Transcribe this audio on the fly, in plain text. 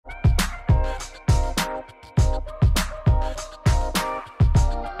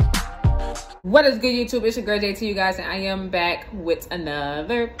What is good, YouTube? It's your girl JT, you guys, and I am back with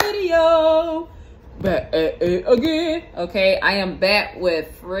another video. Back at it again. Okay, I am back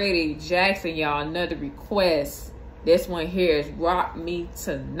with Freddie Jackson, y'all. Another request. This one here is Rock Me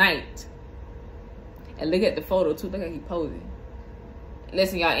Tonight. And look at the photo too. Look how he posing.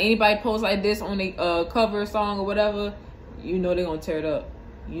 Listen, y'all, anybody post like this on a cover song or whatever, you know they're gonna tear it up.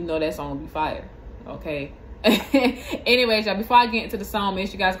 You know that song will be fire. Okay. Anyways, y'all, before I get into the song, make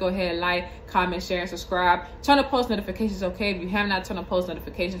sure you guys go ahead and like, comment, share, and subscribe. Turn on post notifications, okay? If you have not turned on post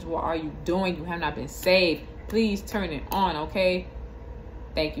notifications, what are you doing? You have not been saved. Please turn it on, okay?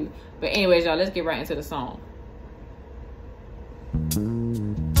 Thank you. But anyways, y'all, let's get right into the song.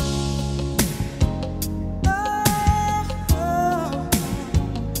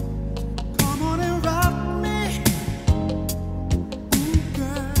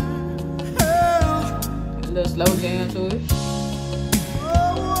 A little slow jam to it.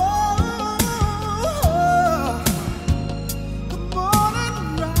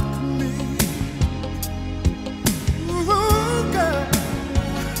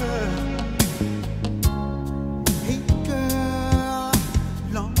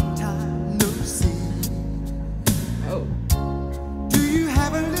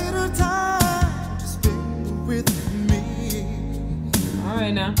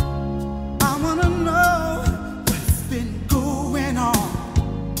 Now I wanna know what's been going on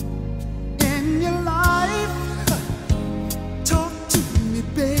in your life. Talk to me,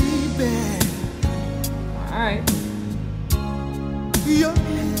 baby. Alright. Your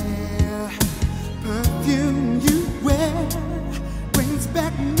hair, perfume you wear brings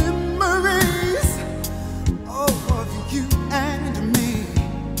back memories of you and me.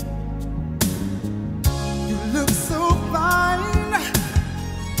 You look so fine,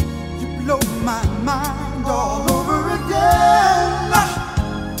 blow my mind all over again.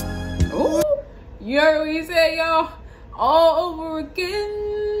 Ooh, you heard what he said, y'all? All over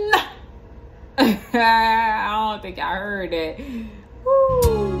again. I don't think I heard that.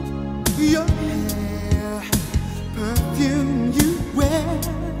 Woo. Your hair, perfume you wear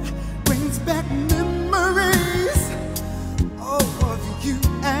brings back memories of you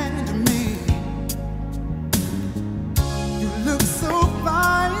and me. You look so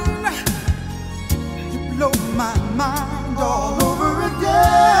fine, blow my mind all over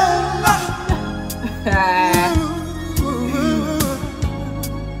again.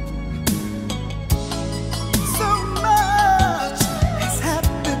 So much has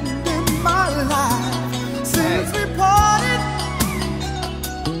happened in my life since we parted.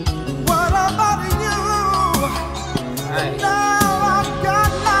 What about you? Now I've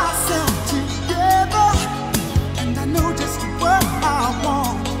got myself together, and I know just what I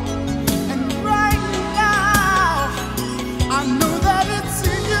want. I know that it's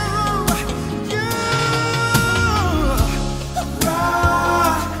you.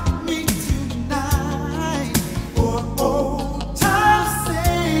 Rock me tonight for old time's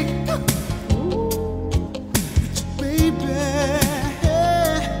sake, baby.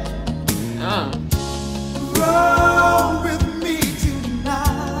 Roll with me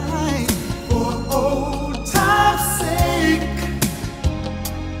tonight for old time's sake.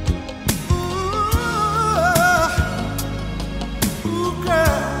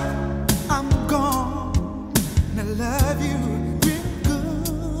 I'm gonna love you real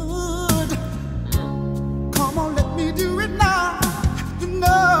good. Come on, let me do it now. You know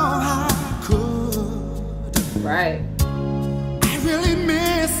I could. Right. I really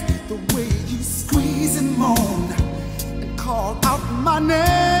miss the way you squeeze and moan and call out my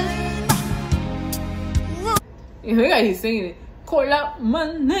name. Yeah, he's singing. Call out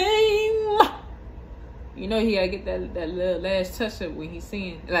my name. You know he gotta get that little last touch up when he's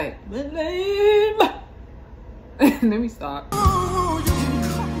singing, like, my name. Let me stop. Oh, you can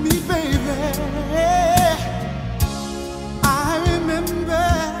call me baby. I remember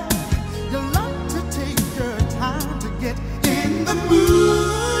you like to take your time to get in the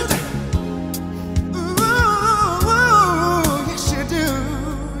mood. Ooh, yes you do,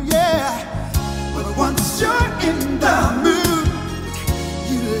 yeah. But once you're in the mood,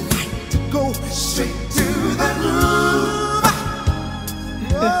 you like to go straight to the groove.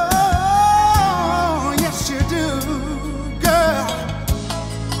 Oh, yes you do, girl.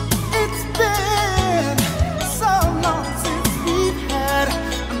 It's been so long since we've had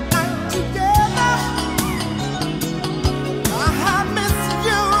a night together. I miss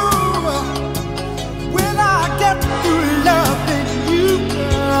you when I get through loving you,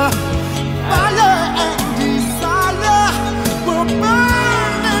 girl. Fire and desire will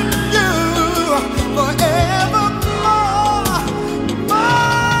burn in you forever.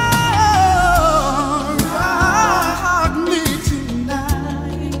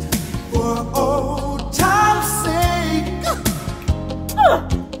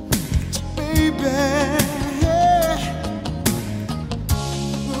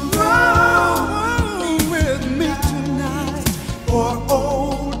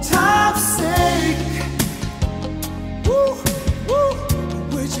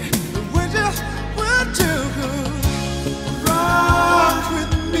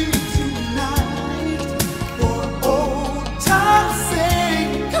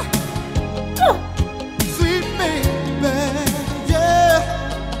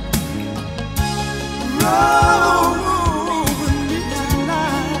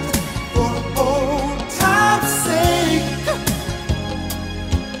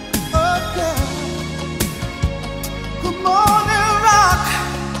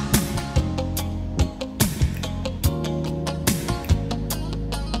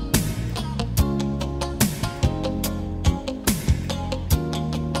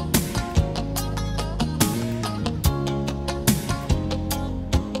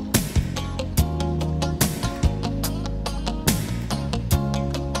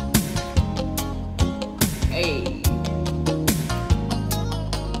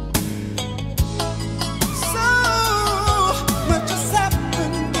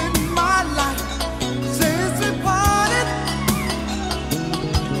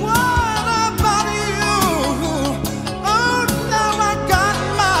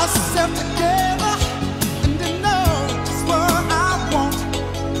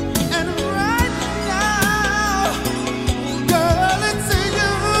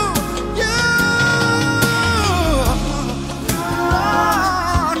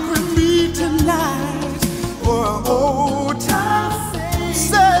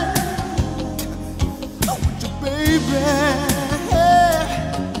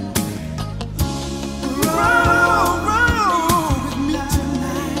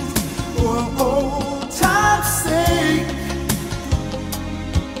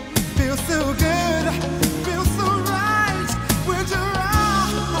 feel good, feel so right. Would you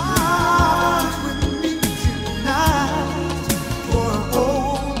ride with me tonight for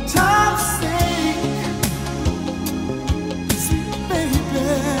old time's sake? Sweet baby,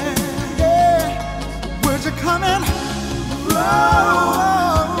 yeah. Would you come and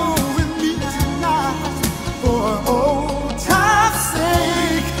roll with me tonight for old time's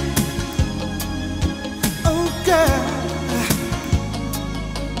sake? Oh girl,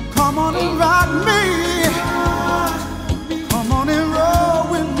 come on and rock me. Come on and roll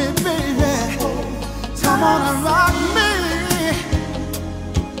with me, baby. Come on and rock me.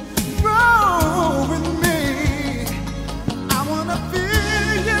 Roll with me. I wanna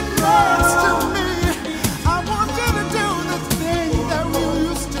feel you next to me. I want you to do the thing that we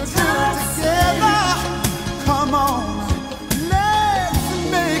used to do together. Come on, let's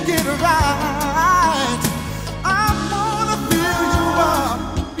make it right. I wanna fill you up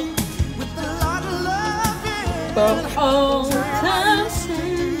with a lot of loving. For old time's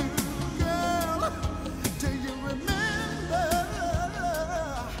sake. Girl, do you remember?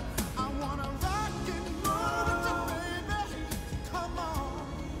 I wanna rock and roll with you, baby. Come on.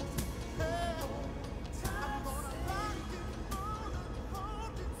 Hey, I'm gonna rock and roll and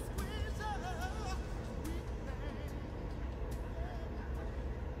hold and squeeze you.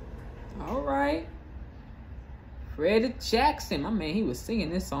 All right. Freddie Jackson, my man, he was singing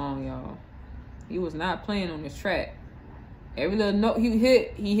this song, y'all. He was not playing on this track. Every little note he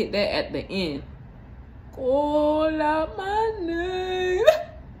hit that at the end. Call out my name.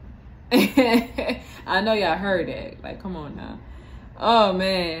 I know y'all heard that. Like, come on now. Oh,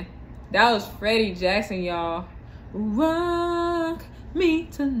 man. That was Freddie Jackson, y'all. Rock me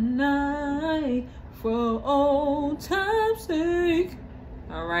tonight for old time's sake.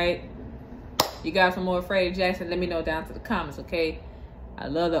 All right. You got some more Freddie Jackson? Let me know down to the comments, okay? I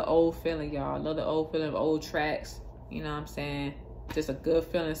love the old feeling, y'all. I love the old feeling of old tracks. You know what I'm saying? Just a good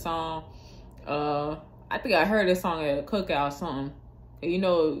feeling song. I think I heard this song at a cookout or something. You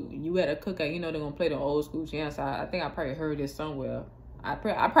know, you at a cookout, you know they're gonna play the old school jams. So I think I probably heard this somewhere. I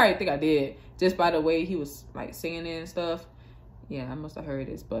probably think I did, just by the way he was like singing it and stuff. Yeah, I must have heard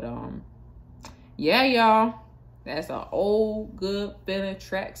this. But yeah, y'all. That's an old, good feeling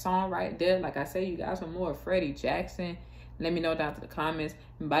track song right there. Like I said, you guys want more Freddie Jackson? Let me know down to the comments.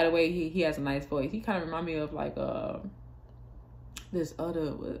 And by the way, he has a nice voice. He kind of remind me of like this other,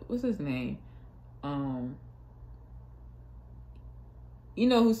 what's his name? You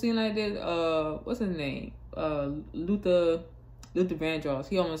know who sing like this? What's his name? Luther Vandross.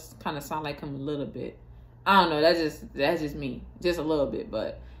 He almost kind of sound like him a little bit. I don't know. That's just me, just a little bit.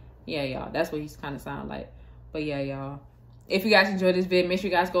 But yeah, y'all, that's what he's kind of sound like. But yeah, y'all, if you guys enjoyed this video, make sure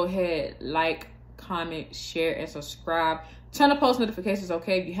you guys go ahead, like, comment, share, and subscribe. Turn on post notifications,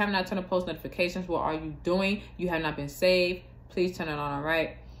 okay? If you have not turned on post notifications, what are you doing? You have not been saved. Please turn it on, all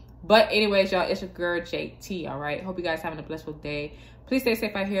right? But anyways, y'all, it's your girl, JT, all right? Hope you guys having a blissful day. Please stay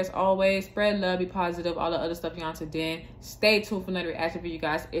safe out here as always. Spread love, be positive, all the other stuff you're on today. Stay tuned for another reaction for you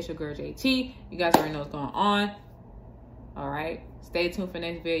guys. It's your girl, JT. You guys already know what's going on. All right? Stay tuned for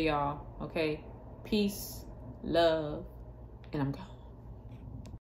next video, y'all, okay? Peace, love, and I'm gone.